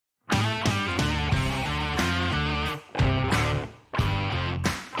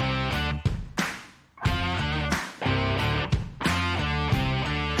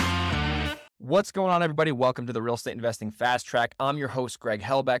What's going on, everybody? Welcome to the Real Estate Investing Fast Track. I'm your host, Greg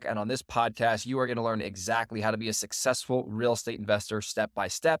Helbeck, and on this podcast, you are going to learn exactly how to be a successful real estate investor step by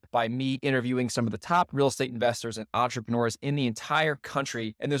step by me interviewing some of the top real estate investors and entrepreneurs in the entire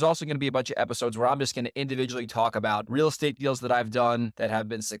country. And there's also going to be a bunch of episodes where I'm just going to individually talk about real estate deals that I've done that have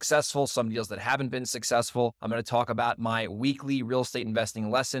been successful, some deals that haven't been successful. I'm going to talk about my weekly real estate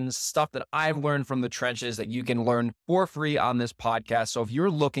investing lessons, stuff that I've learned from the trenches that you can learn for free on this podcast. So if you're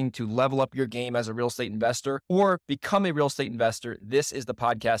looking to level up your game as a real estate investor or become a real estate investor, this is the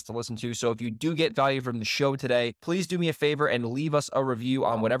podcast to listen to. So if you do get value from the show today, please do me a favor and leave us a review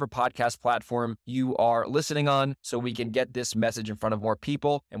on whatever podcast platform you are listening on so we can get this message in front of more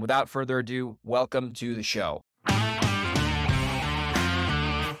people. And without further ado, welcome to the show.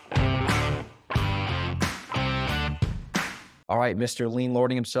 All right, Mr. Lean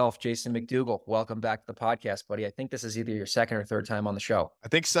Lording himself, Jason McDougall, welcome back to the podcast, buddy. I think this is either your second or third time on the show. I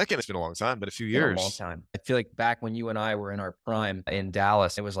think second. It's been a long time, but a few years. A long time. I feel like back when you and I were in our prime in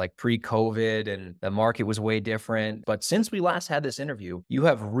Dallas, it was like pre-COVID and the market was way different. But since we last had this interview, you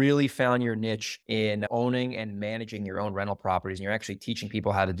have really found your niche in owning and managing your own rental properties. And you're actually teaching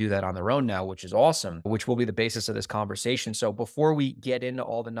people how to do that on their own now, which is awesome, which will be the basis of this conversation. So before we get into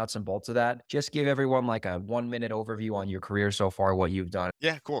all the nuts and bolts of that, just give everyone like a 1-minute overview on your career so far, what you've done.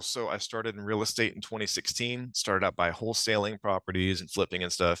 Yeah, cool. So I started in real estate in 2016, started out by wholesaling properties and flipping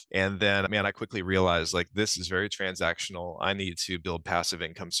and stuff. And then, I quickly realized like this is very transactional. I need to build passive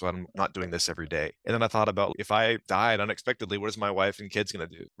income so I'm not doing this every day. And then I thought about if I died unexpectedly, what is my wife and kids going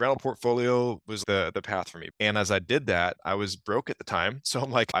to do? Rental portfolio was the path for me. And as I did that, I was broke at the time. So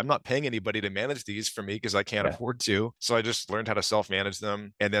I'm like, I'm not paying anybody to manage these for me because I can't afford to. So I just learned how to self-manage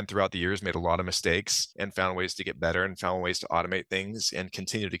them. And then throughout the years, made a lot of mistakes and found ways to get better and found ways to automate things and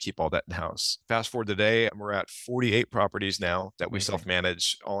continue to keep all that in-house. Fast forward today, we're at 48 properties now that we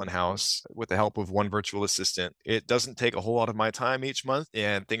self-manage all in-house with the help of one virtual assistant. It doesn't take a whole lot of my time each month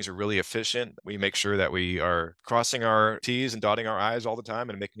and things are really efficient. We make sure that we are crossing our T's and dotting our I's all the time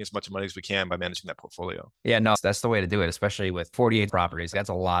and making as much money as we can by managing that portfolio. Yeah, no, that's the way to do it, especially with 48 properties. That's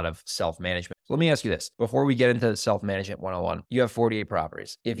a lot of self-management. So let me ask you this. Before we get into self-management 101, you have 48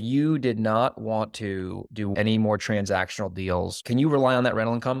 properties. If you did not want to do any more transactional deals, can you rely on that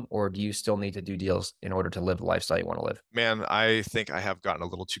rental income or do you still need to do deals in order to live the lifestyle you want to live? Man, I think I have gotten a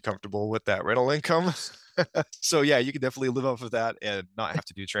little too comfortable with that rental income. So yeah, you can definitely live off of that and not have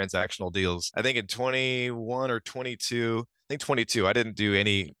to do transactional deals. I think in 21 or 22, I didn't do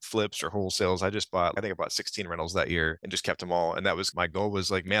any flips or wholesales. I think I bought 16 rentals that year and just kept them all. And that was my goal was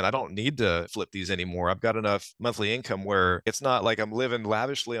like, man, I don't need to flip these anymore. I've got enough monthly income where it's not like I'm living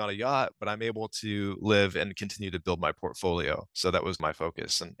lavishly on a yacht, but I'm able to live and continue to build my portfolio. So that was my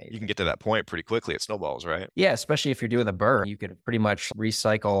focus. And you can get to that point pretty quickly. It snowballs, right? Yeah, especially if you're doing the BRRRR, you could pretty much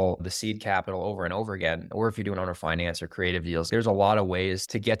recycle the seed capital over and over again. Or if you're doing owner finance or creative deals, there's a lot of ways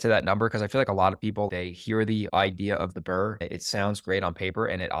to get to that number. Cause I feel like a lot of people, they hear the idea of the BRRRR. It sounds great on paper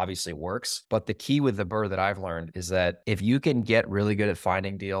and it obviously works. But the key with the BRRRR that I've learned is that if you can get really good at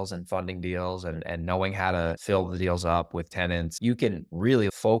finding deals and funding deals and knowing how to fill the deals up with tenants, you can really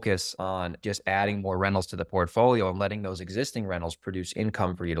focus on just adding more rentals to the portfolio and letting those existing rentals produce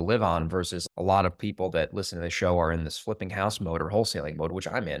income for you to live on versus a lot of people that listen to the show are in this flipping house mode or wholesaling mode, which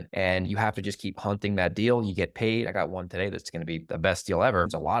I'm in. And you have to just keep hunting that deal. You get paid. I got one today that's going to be the best deal ever.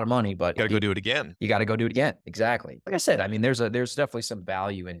 It's a lot of money, but you got to go do it again. You got to go do it again. Exactly. Like I said, there's definitely some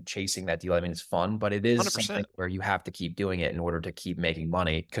value in chasing that deal. It's fun, but it is 100%. Something where you have to keep doing it in order to keep making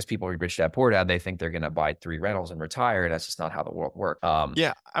money because people read Rich Dad Poor Dad, they think they're going to buy 3 rentals and retire. And that's just not how the world works.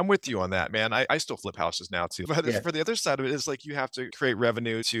 Yeah, I'm with you on that, man. I still flip houses now too. But for the other side of it is like you have to create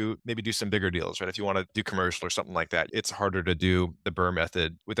revenue to maybe do some bigger deals, right? If you want to do commercial or something like that, it's harder to do the BRRRR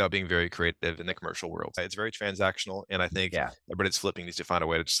method without being very creative in the commercial world. It's very transactional. And I think everybody that's flipping needs to find a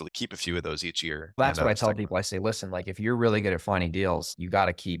way to just keep a few of those each year. That's what I tell people. I say, listen, like if you're really good at finding deals, you got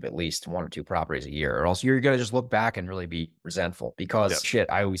to keep at least 1 or 2 properties a year or else you're going to just look back and really be resentful because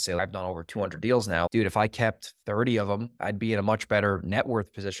I always say I've done over 200 deals now. Dude, if I kept 30 of them, I'd be in a much better net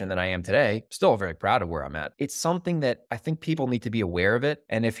worth position than I am today. Still very proud of where I'm at. It's something that I think people need to be aware of it.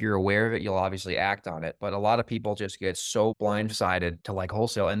 And if you're aware of it, you'll obviously act on it. But a lot of people just get so blindsided to like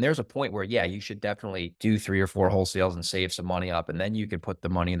wholesale. And there's a point where, you should definitely do 3 or 4 wholesales and save some money up. And then you can put the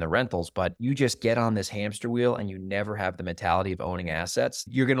money in the rentals. But you just get on this hamster wheel and you never have the mentality of owning assets.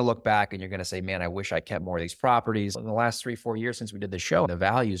 You're going to look back and you're going to say, man, I wish I kept more of these properties. In the last 3-4 years since we did the show, the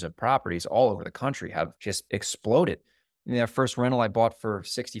values of properties all over the country have just exploded. Yeah, first rental I bought for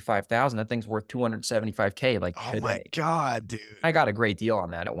 65,000. That thing's worth 275K like Oh my today. God, dude. I got a great deal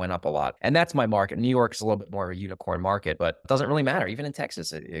on that. It went up a lot. And that's my market. New York's a little bit more of a unicorn market, but it doesn't really matter. Even in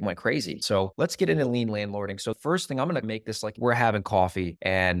Texas, it went crazy. So let's get into lean landlording. So first thing, I'm going to make this like we're having coffee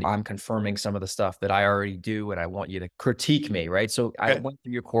and I'm confirming some of the stuff that I already do. And I want you to critique me, right? So I Okay. went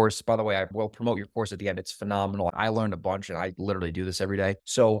through your course. By the way, I will promote your course at the end. It's phenomenal. I learned a bunch and I literally do this every day.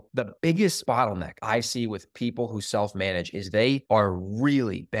 So the biggest bottleneck I see with people who self-manage is they are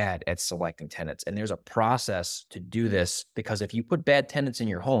really bad at selecting tenants. And there's a process to do this because if you put bad tenants in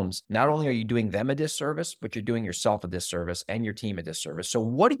your homes, not only are you doing them a disservice, but you're doing yourself a disservice and your team a disservice. So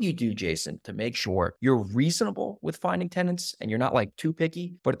what do you do, Jason, to make sure you're reasonable with finding tenants and you're not like too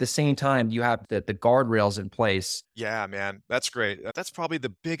picky, but at the same time, you have the guardrails in place? Yeah, man, that's great. That's probably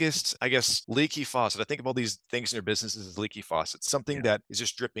the biggest, I guess, leaky faucet. I think of all these things in your businesses as leaky faucets, something Yeah. that is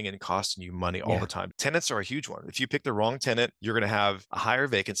just dripping and costing you money all Yeah. the time. Tenants are a huge one. If you pick the wrong tenant, you're going to have a higher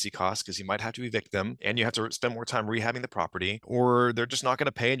vacancy cost because you might have to evict them and you have to spend more time rehabbing the property, or they're just not going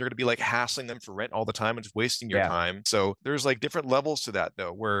to pay and you're going to be like hassling them for rent all the time and just wasting your Yeah. time. So there's like different levels to that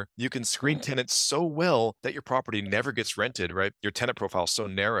though, where you can screen tenants so well that your property never gets rented, right? Your tenant profile is so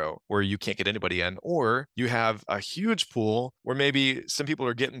narrow where you can't get anybody in, or you have a huge pool where maybe some people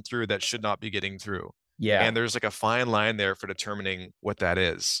are getting through that should not be getting through. Yeah. And there's like a fine line there for determining what that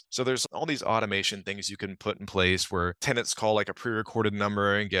is. So there's all these automation things you can put in place where tenants call like a pre-recorded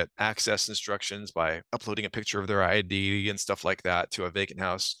number and get access instructions by uploading a picture of their ID and stuff like that to a vacant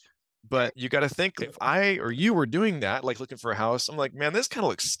house. But you got to think if I or you were doing that, like looking for a house, I'm like, man, this kind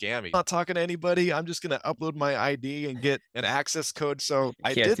of looks scammy. I'm not talking to anybody. I'm just going to upload my ID and get an access code. So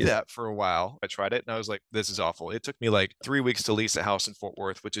I Can't did do that. that for a while. I tried it and I was like, this is awful. It took me like 3 weeks to lease a house in Fort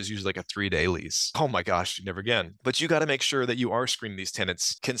Worth, which is usually like a 3-day lease. Oh my gosh, never again. But you got to make sure that you are screening these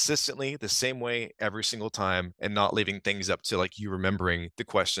tenants consistently the same way every single time and not leaving things up to like you remembering the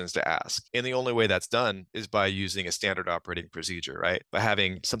questions to ask. And the only way that's done is by using a standard operating procedure, right? By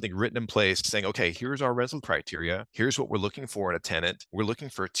having something written in place saying, okay, here's our rental criteria. Here's what we're looking for in a tenant. We're looking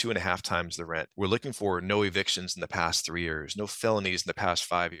for 2.5 times the rent. We're looking for no evictions in the past 3 years, no felonies in the past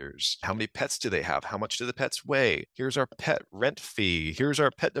 5 years. How many pets do they have? How much do the pets weigh? Here's our pet rent fee. Here's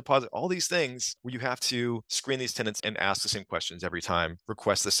our pet deposit. All these things where you have to screen these tenants and ask the same questions every time,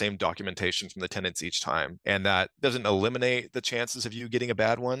 request the same documentation from the tenants each time. And that doesn't eliminate the chances of you getting a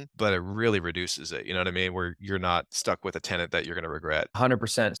bad one, but it really reduces it. You know what I mean? Where you're not stuck with a tenant that you're going to regret.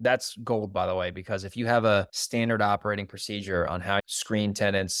 100%. That's gold, by the way, because if you have a standard operating procedure on how to screen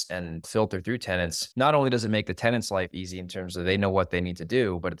tenants and filter through tenants, not only does it make the tenant's life easy in terms of they know what they need to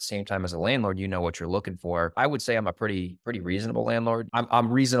do, but at the same time, as a landlord, you know what you're looking for. I would say I'm a pretty reasonable landlord.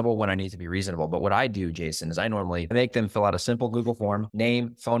 I'm reasonable when I need to be reasonable. But what I do, Jason, is I normally make them fill out a simple Google form,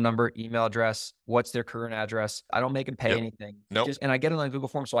 name, phone number, email address, what's their current address. I don't make them pay Yep. anything. Nope. And I get it on a Google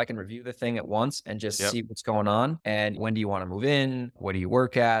form so I can review the thing at once and just Yep. see what's going on. And when do you want to move in? What do you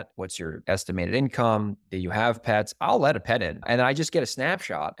work at? What's your estimated income? Do you have pets? I'll let a pet in and I just get a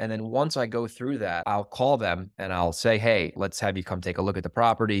snapshot. And then once I go through that, I'll call them and I'll say, hey, let's have you come take a look at the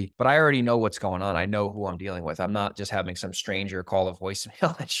property. But I already know what's going on. I know who I'm dealing with. I'm not just having some stranger call a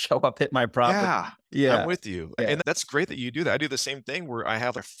voicemail and show up at my property. Yeah. Yeah. I'm with you. Yeah. And that's great that you do that. I do the same thing where I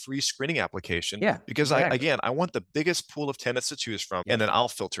have a free screening application. Yeah, Because exactly. I want the biggest pool of tenants to choose from, and then I'll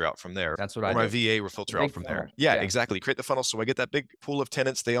filter out from there. That's what Or I my do. VA will filter out Big from funnel. there. Yeah, Yeah. exactly. Create the funnel. So I get that big pool of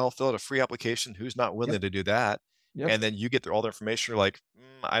tenants. They all fill out a free application. Who's not willing Yep. to do that? Yep. And then you get all the information. You're like,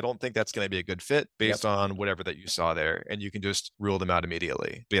 I don't think that's going to be a good fit based Yep. on whatever that you saw there. And you can just rule them out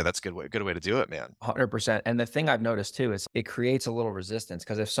immediately. But yeah, that's a good way to do it, man. 100%. And the thing I've noticed too is it creates a little resistance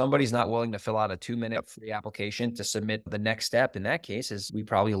because if somebody's not willing to fill out a 2-minute free application to submit the next step, in that case is we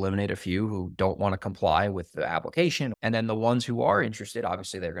probably eliminate a few who don't want to comply with the application. And then the ones who are interested,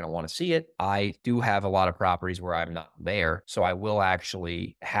 obviously they're going to want to see it. I do have a lot of properties where I'm not there. So I will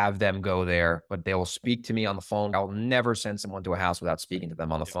actually have them go there, but they will speak to me on the phone. I'll never send someone to a house without speaking to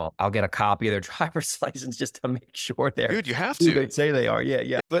them on the phone. I'll get a copy of their driver's license just to make sure they're Dude, you have who to. they say they are. Yeah.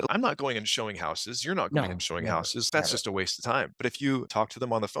 Yeah. But I'm not going and showing houses. You're not going No, and showing never, houses. That's never. just a waste of time. But if you talk to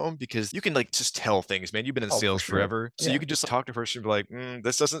them on the phone, because you can like just tell things, man. You've been in Oh, for sales sure. forever. So Yeah. you can just talk to a person and be like,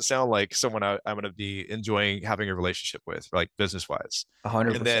 this doesn't sound like someone I'm going to be enjoying having a relationship with, like business wise. And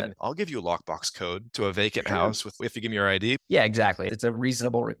 100%. then I'll give you a lockbox code to a vacant Sure. house if you give me your ID. Yeah, exactly. It's a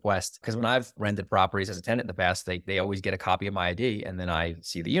reasonable request because when I've rented properties as a tenant in the past, they always get a copy of my ID and then I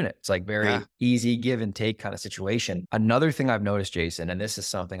see the unit. It's like very Yeah. easy give and take kind of situation. Another thing I've noticed, Jason, and this is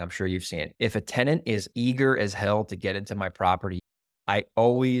something I'm sure you've seen, if a tenant is eager as hell to get into my property, I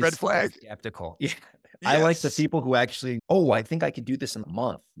always Red flag. skeptical. Yeah. I like the Yes. people who actually, oh, I think I could do this in a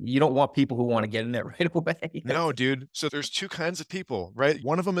month. You don't want people who want to get in there right away. No, dude. So there's two kinds of people, right?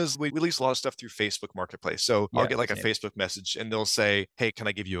 One of them is we release a lot of stuff through Facebook Marketplace. So I'll Yeah, get like a same. Facebook message and they'll say, "Hey, can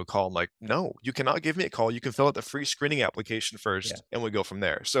I give you a call?" I'm like, "No, you cannot give me a call. You can fill out the free screening application Yeah. first and we go from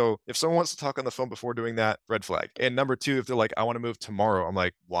there." So if someone wants to talk on the phone before doing that, red flag. And number two, if they're like, "I want to move tomorrow," I'm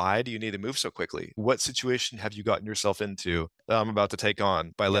like, "Why do you need to move so quickly? What situation have you gotten yourself into that I'm about to take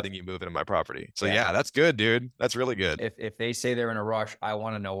on by Yep. letting you move into my property?" So Yeah. yeah, that's good, dude. That's really good. If they say they're in a rush, I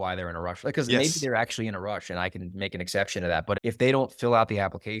want to know why they're in a rush. Because maybe Yes. they're actually in a rush and I can make an exception to that. But if they don't fill out the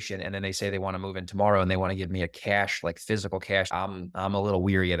application and then they say they want to move in tomorrow and they want to give me a cash, like physical cash, I'm a little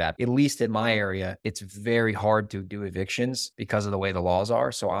weary of that. At least in my area, it's very hard to do evictions because of the way the laws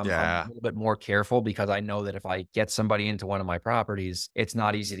are. So I'm a Yeah. little bit more careful because I know that if I get somebody into one of my properties, it's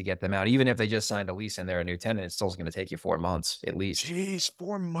not easy to get them out. Even if they just signed a lease and they're a new tenant, it's still going to take you 4 months at least. Jeez,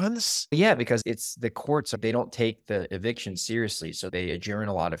 4 months? Yeah, because it's the courts, they don't take the eviction seriously. So they adjourn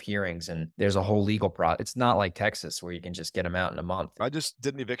a lot of hearings and there's a whole legal It's not like Texas where you can just get them out in a month. I just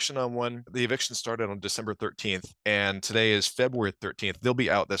did an eviction on one. The eviction started on December 13th, and today is February 13th. They'll be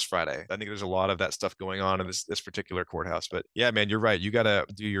out this Friday. I think there's a lot of that stuff going on in this particular courthouse. But yeah, man, you're right. You got to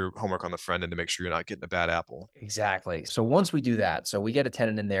do your homework on the front end to make sure you're not getting a bad apple. Exactly. So once we do that, so we get a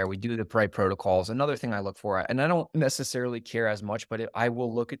tenant in there, we do the right protocols. Another thing I look for, and I don't necessarily care as much, but I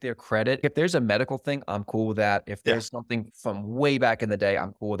will look at their credit. If there's a medical thing, I'm cool with that. If Yeah. there's something from way back in the day,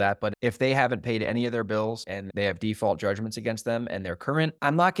 I'm cool with that. But if they haven't paid any of their bills and they have default judgments against them and they're current,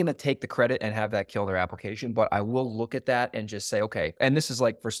 I'm not going to take the credit and have that kill their application, but I will look at that and just say, okay, and this is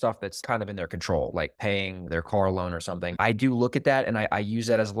like for stuff that's kind of in their control, like paying their car loan or something. I do look at that and I use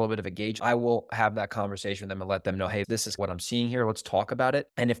that as a little bit of a gauge. I will have that conversation with them and let them know, hey, this is what I'm seeing here. Let's talk about it.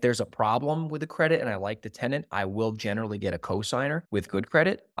 And if there's a problem with the credit and I like the tenant, I will generally get a cosigner with good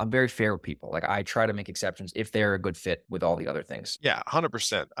credit. I'm very fair with people. Like I try to make exceptions if they're a good fit with all the other things. Yeah,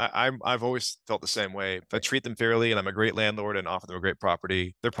 100%. I've always felt the same way. If I treat them fairly and I'm a great landlord and offer them a great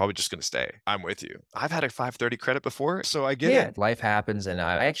property, they're probably just going to stay. I'm with you. I've had a 530 credit before, so I get Yeah, it. life happens. And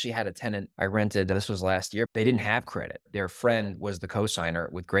I actually had a tenant I rented, this was last year. They didn't have credit. Their friend was the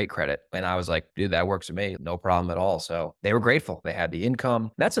cosigner with great credit. And I was like, dude, that works for me. No problem at all. So they were grateful. They had the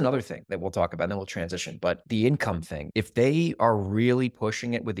income. That's another thing that we'll talk about, and then we'll transition. But the income thing, if they are really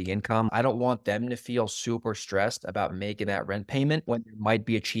pushing it with the income, I don't want them to feel super stressed about making that rent payment when there might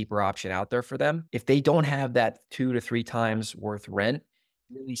be a cheaper option out there for them. If they don't have that 2 to 3 times worth rent,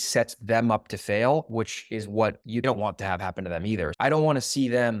 really sets them up to fail, which is what you don't want to have happen to them either. I don't want to see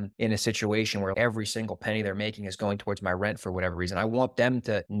them in a situation where every single penny they're making is going towards my rent for whatever reason. I want them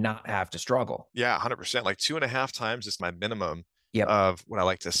to not have to struggle. Yeah, 100%. Like 2.5 times is my minimum Yep. of what I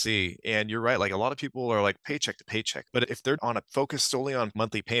like to see. And you're right. Like a lot of people are like paycheck to paycheck, but if they're on a focus solely on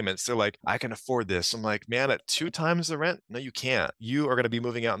monthly payments, they're like, I can afford this. I'm like, man, at 2 times the rent, no, you can't. You are going to be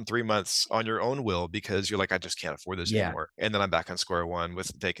moving out in 3 months on your own will because you're like, I just can't afford this Yeah. anymore. And then I'm back on square one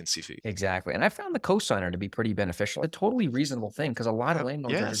with vacancy fee. Exactly. And I found the cosigner to be pretty beneficial. A totally reasonable thing because a lot of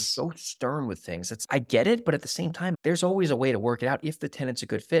landlords are just Yes. so stern with things. I get it, but at the same time, there's always a way to work it out if the tenant's a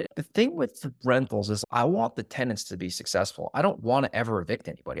good fit. The thing with the rentals is I want the tenants to be successful. I don't want to ever evict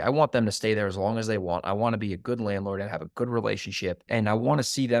anybody. I want them to stay there as long as they want. I want to be a good landlord and have a good relationship. And I want to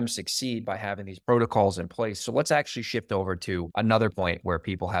see them succeed by having these protocols in place. So let's actually shift over to another point where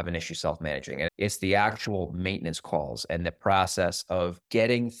people have an issue self-managing. And it's the actual maintenance calls and the process of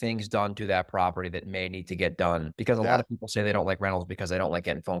getting things done to that property that may need to get done. Because a lot of people say they don't like rentals because they don't like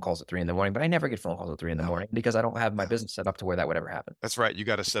getting phone calls at 3 a.m, but I never get phone calls at 3 a.m. because I don't have my business set up to where that would ever happen. That's right. You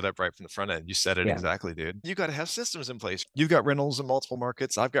got to set up right from the front end. You said it Yeah. exactly, dude. You got to have systems in place. You've got rentals in multiple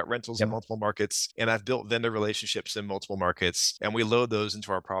markets. I've got rentals in Yep. multiple markets, and I've built vendor relationships in multiple markets, and we load those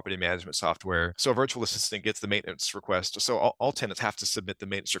into our property management software. So a virtual assistant gets the maintenance request. So all tenants have to submit the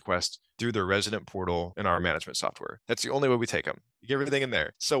maintenance request through their resident portal in our management software. That's the only way we take them. You get everything in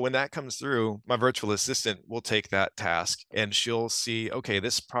there. So when that comes through, my virtual assistant will take that task and she'll see, okay,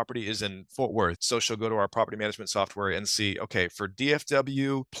 this property is in Fort Worth. So she'll go to our property management software and see, okay, for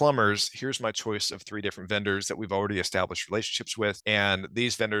DFW plumbers, here's my choice of 3 different vendors that we've already established relationships with. And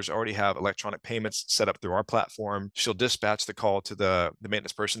these vendors already have electronic payments set up through our platform. She'll dispatch the call to the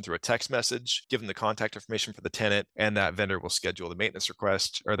maintenance person through a text message, give them the contact information for the tenant, and that vendor will schedule the maintenance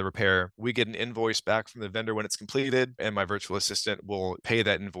request or the repair. We get an invoice back from the vendor when it's completed, and my virtual assistant will pay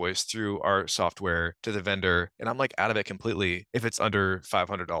that invoice through our software to the vendor. And I'm like out of it completely if it's under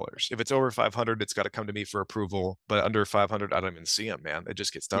 $500. If it's over 500, it's got to come to me for approval. But under 500, I don't even see them, man. It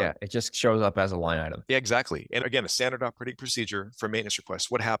just gets done. Yeah. It just shows up as a line item. Yeah, exactly. And again, a standard operating procedure for maintenance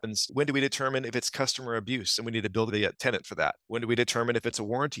requests. What happens? When do we determine if it's customer abuse and we need to bill the tenant for that? When do we determine if it's a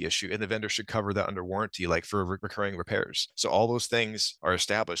warranty issue and the vendor should cover that under warranty, like for recurring repairs? So all those things are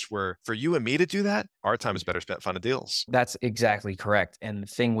established where for you and me to do that, our time is better spent finding deals. That's exactly correct. And the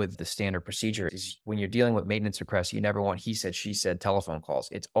thing with the standard procedure is when you're dealing with maintenance requests, you never want he said, she said telephone calls.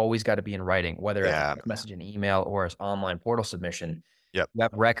 It's always got to be in writing, whether it's Yeah. a message, an email, or an online portal submission. Yep. You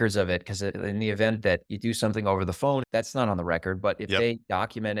have records of it because in the event that you do something over the phone, that's not on the record. But if Yep. they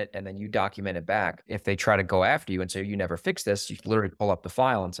document it and then you document it back, if they try to go after you and say, you never fixed this, you literally pull up the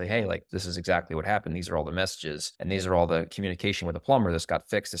file and say, hey, like this is exactly what happened. These are all the messages and these are all the communication with the plumber. This got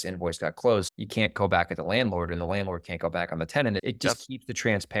fixed. This invoice got closed. You can't go back at the landlord and the landlord can't go back on the tenant. It just keeps the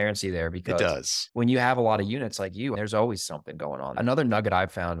transparency there It because does. when you have a lot of units like you, there's always something going on. Another nugget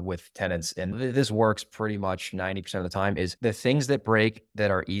I've found with tenants, and this works pretty much 90% of the time, is the things that break that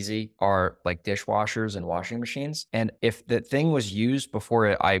are easy are like dishwashers and washing machines. And if the thing was used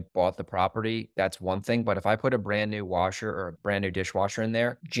before I bought the property, that's one thing. But if I put a brand new washer or a brand new dishwasher in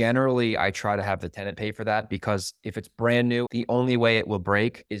there, generally I try to have the tenant pay for that because if it's brand new, the only way it will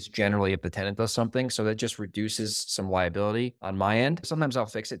break is generally if the tenant does something. So that just reduces some liability on my end. Sometimes I'll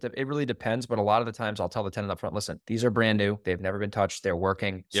fix it. It really depends. But a lot of the times I'll tell the tenant up front, listen, these are brand new. They've never been touched. They're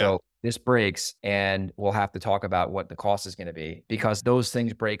working. So this breaks and we'll have to talk about what the cost is going to be because those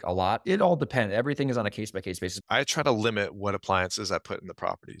things break a lot. It all depends. Everything is on a case-by-case basis. I try to limit what appliances I put in the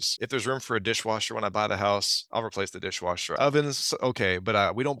properties. If there's room for a dishwasher when I buy the house, I'll replace the dishwasher. Ovens, okay,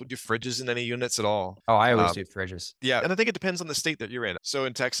 but we don't do fridges in any units at all. Oh, I always do fridges. Yeah, and I think it depends on the state that you're in. So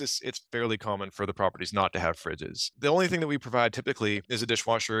in Texas, it's fairly common for the properties not to have fridges. The only thing that we provide typically is a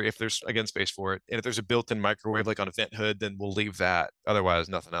dishwasher if there's, again, space for it. And if there's a built-in microwave like on a vent hood, then we'll leave that. Otherwise,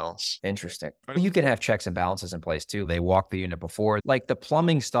 nothing else. Interesting. You can have checks and balances in place too. They walk the unit before. Like the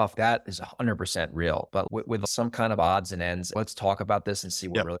plumbing stuff, that is 100% real. But with some kind of odds and ends, let's talk about this and see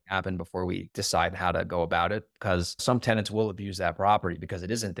what really happened before we decide how to go about it. Because some tenants will abuse that property because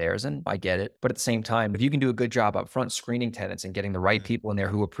it isn't theirs. And I get it. But at the same time, if you can do a good job up front screening tenants and getting the right people in there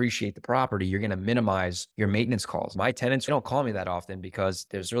who appreciate the property, you're going to minimize your maintenance calls. My tenants don't call me that often because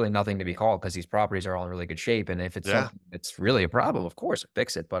there's really nothing to be called because these properties are all in really good shape. And if it's something that's really a problem, of course,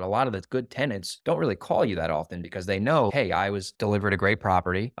 fix it. But a lot of the good tenants don't really call you that often because they know, hey, I was delivered a great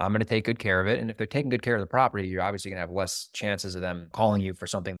property. I'm going to take good care of it. And if they're taking good care of the property, you're obviously going to have less chances of them calling you for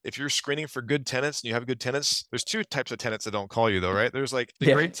something. If you're screening for good tenants and you have good tenants, there's two types of tenants that don't call you though, right? There's like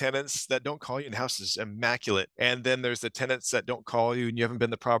the great tenants that don't call you and the house is immaculate. And then there's the tenants that don't call you and you haven't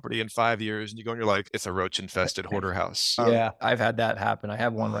been to the property in 5 years and you go and you're like, it's a roach infested hoarder house. Yeah, I've had that happen. I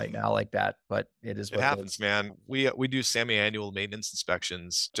have one right now like that, but it is what it happens, man. We do semi-annual maintenance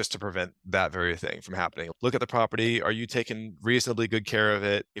inspections just to prevent that very thing from happening. Look at the property. Are you taking reasonably good care of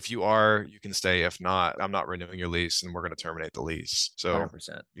it? If you are, you can stay. If not, I'm not renewing your lease and we're going to terminate the lease. So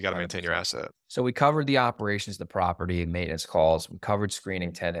 100%. You got to maintain your asset. So we covered the operations of the property, maintenance calls. We covered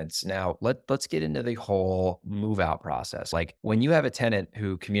screening tenants. Now let's get into the whole move out process. Like when you have a tenant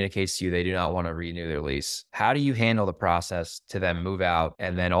who communicates to you, they do not want to renew their lease. How do you handle the process to them move out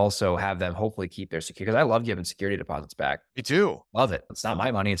and then also have them hopefully keep their security? Because I love giving security deposits back. Me too. Love it. It's not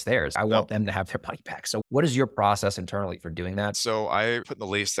my money. It's theirs. I want them to have their money back. So what is your process internally for doing that? So I put in the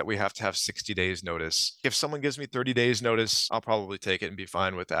lease that we have to have 60 days notice. If someone gives me 30 days notice, I'll probably take it and be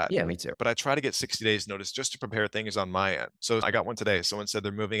fine with that. Yeah, me too. But I try to get 60 days notice just to prepare things on my end. So I got one today. Someone said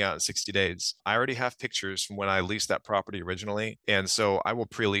they're moving out in 60 days. I already have pictures from when I leased that property originally. And so I will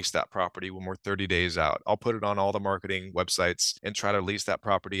pre-lease that property when we're 30 days out. I'll put it on all the marketing websites and try to lease that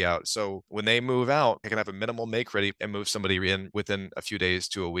property out. So when they move out, I can have a minimal make ready and move somebody in within a few days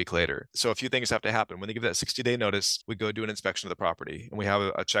to a week later. So a few things have to happen. When they give that 60-day notice, we go do an inspection of the property and we have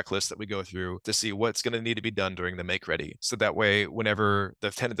a checklist that we go through to see what's going to need to be done during the make ready. So that way, whenever the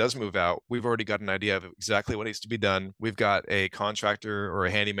tenant does move out, we've already got an idea of exactly what needs to be done. We've got a contractor or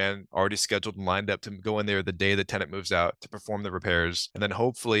a handyman already scheduled and lined up to go in there the day the tenant moves out to perform the repairs. And then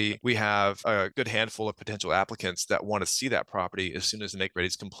hopefully we have a good handful of potential applicants that want to see that property as soon as the make ready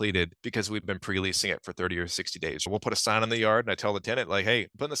is completed because we've been pre-leasing it for 30 or 60 days. We'll put a sign on the yard and I tell the tenant like, hey, I'm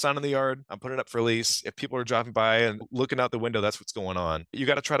putting the sign on the yard. I'm putting it up for lease. If people are driving by and looking out the window, that's what's going on. You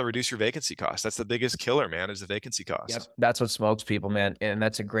got to try to reduce your vacancy cost. That's the biggest killer, man, is the vacancy cost. Yep. That's what smokes people, man. And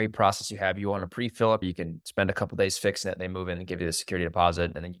that's a great process you have. You want to pre-fill up. You can spend a couple days fixing it. They move in and give you the security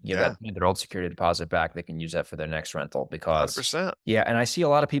deposit and then you give their old security deposit back. They can use that for their next rental because 100%. Yeah. And I see a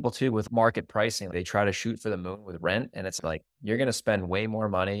lot of people too with market pricing. They try to shoot for the moon with rent and it's like, you're going to spend way more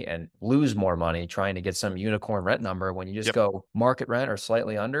money and lose more money trying to get some unicorn rent number when you just Yep. go market rent or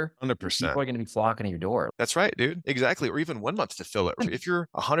slightly under. 100%. People are going to be flocking to your door. That's right, dude. Exactly. Or even 1 month to fill it. If you're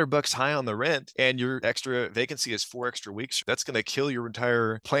 $100 high on the rent and your extra vacancy is 4 extra weeks, that's going to kill your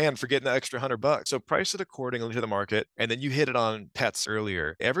entire plan for getting that extra $100. So price it accordingly to the market. And then you hit it on pets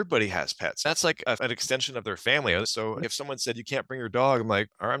earlier. Everybody has pets. That's like an extension of their family. So if someone said you can't bring your dog, I'm like,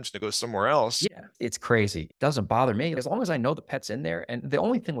 all right, I'm just going to go somewhere else. Yeah, it's crazy. It doesn't bother me as long as I know the pet's in there. And the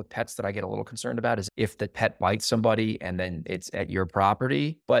only thing with pets that I get a little concerned about is if the pet bites somebody and then it's at your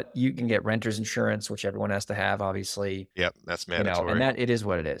property, but you can get renter's insurance, which everyone has to have, obviously. Yep, that's You know, mandatory. and that it is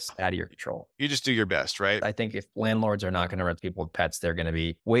what it is, out of your control. You just do your best, right? I think if landlords are not going to rent people with pets, they're going to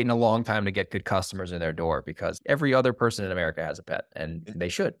be waiting a long time to get good customers in their door because every other person in America has a pet and they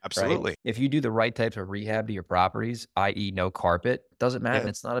should. Right? Absolutely. If you do the right types of rehab to your properties, i.e. no carpet, doesn't matter. Yeah.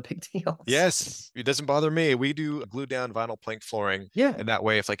 It's not a big deal. Yes, it doesn't bother me. We do glue down vinyl plank flooring. Yeah. And that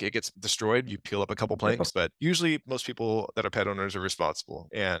way, if like it gets destroyed, you peel up a couple planks. But usually most people that are pet owners are responsible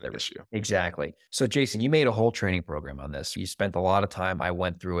and an issue. Exactly. So Jason, you made a whole training program on this. You spent a lot of time. I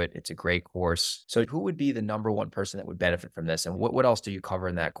went through it. It's a great course. So who would be the number one person that would benefit from this? And what else do you cover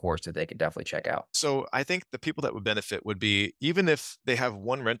in that course that they could definitely check out? So I think the people that would benefit would be, even if they have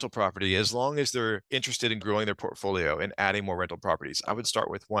one rental property, as long as they're interested in growing their portfolio and adding more rental properties, I would start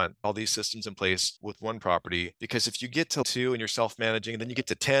with one. All these systems in place with one property, because if you get to 2 and you're self-managing, and then you get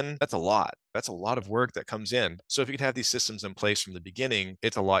to 10, that's a lot. That's a lot of work that comes in. So if you can have these systems in place from the beginning,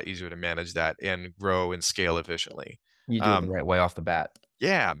 it's a lot easier to manage that and grow and scale efficiently. You do it the right way off the bat.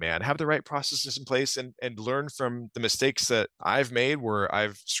 Yeah, man, have the right processes in place and learn from the mistakes that I've made where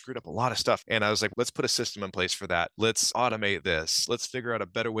I've screwed up a lot of stuff. And I was like, let's put a system in place for that. Let's automate this. Let's figure out a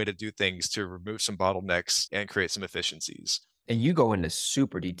better way to do things to remove some bottlenecks and create some efficiencies. And you go into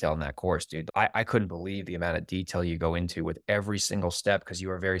super detail in that course, dude. I couldn't believe the amount of detail you go into with every single step because you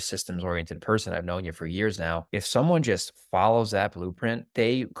are a very systems oriented person. I've known you for years now. If someone just follows that blueprint,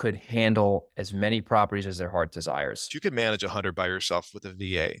 they could handle as many properties as their heart desires. You could manage 100 by yourself with a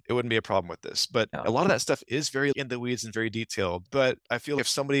VA. It wouldn't be a problem with this. But No. a lot of that stuff is very in the weeds and very detailed. But I feel if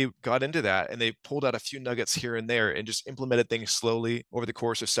somebody got into that and they pulled out a few nuggets here and there and just implemented things slowly over the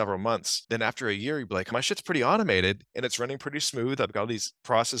course of several months, then after a year, you'd be like, my shit's pretty automated and it's running pretty smooth. I've got all these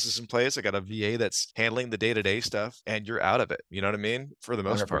processes in place. I got a VA that's handling the day-to-day stuff and you're out of it. You know what I mean? For the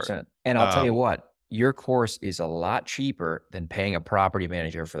most part. 100%. And I'll tell you what, your course is a lot cheaper than paying a property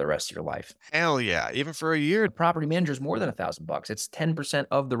manager for the rest of your life. Hell yeah. Even for a year. A property manager is more than $1,000. It's 10%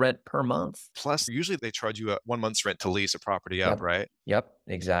 of the rent per month. Plus, usually they charge you a 1 month's rent to lease a property up, right? Yep,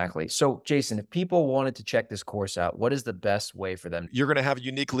 exactly. So Jason, if people wanted to check this course out, what is the best way for them? You're going to have a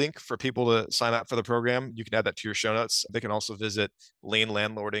unique link for people to sign up for the program. You can add that to your show notes. They can also visit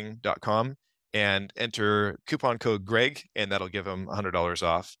leanlandlording.com and enter coupon code Greg, and that'll give them $100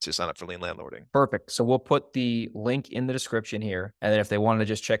 off to sign up for Lean Landlording. Perfect. So we'll put the link in the description here. And then if they wanted to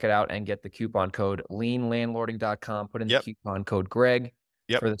just check it out and get the coupon code leanlandlording.com, put in the coupon code Greg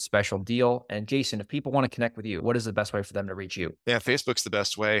for the special deal. And Jason, if people want to connect with you, what is the best way for them to reach you? Yeah, Facebook's the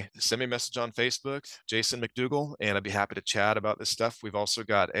best way. Send me a message on Facebook, Jason McDougall, and I'd be happy to chat about this stuff. We've also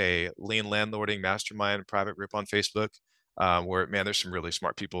got a Lean Landlording Mastermind private group on Facebook. Where, man, there's some really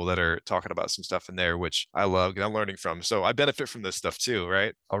smart people that are talking about some stuff in there, which I love and I'm learning from. So I benefit from this stuff too,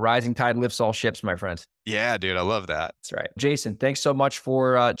 right? A rising tide lifts all ships, my friend. Yeah, dude, I love that. That's right. Jason, thanks so much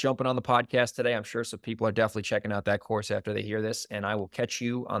for jumping on the podcast today. I'm sure some people are definitely checking out that course after they hear this, and I will catch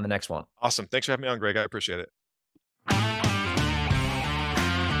you on the next one. Awesome. Thanks for having me on, Greg. I appreciate it.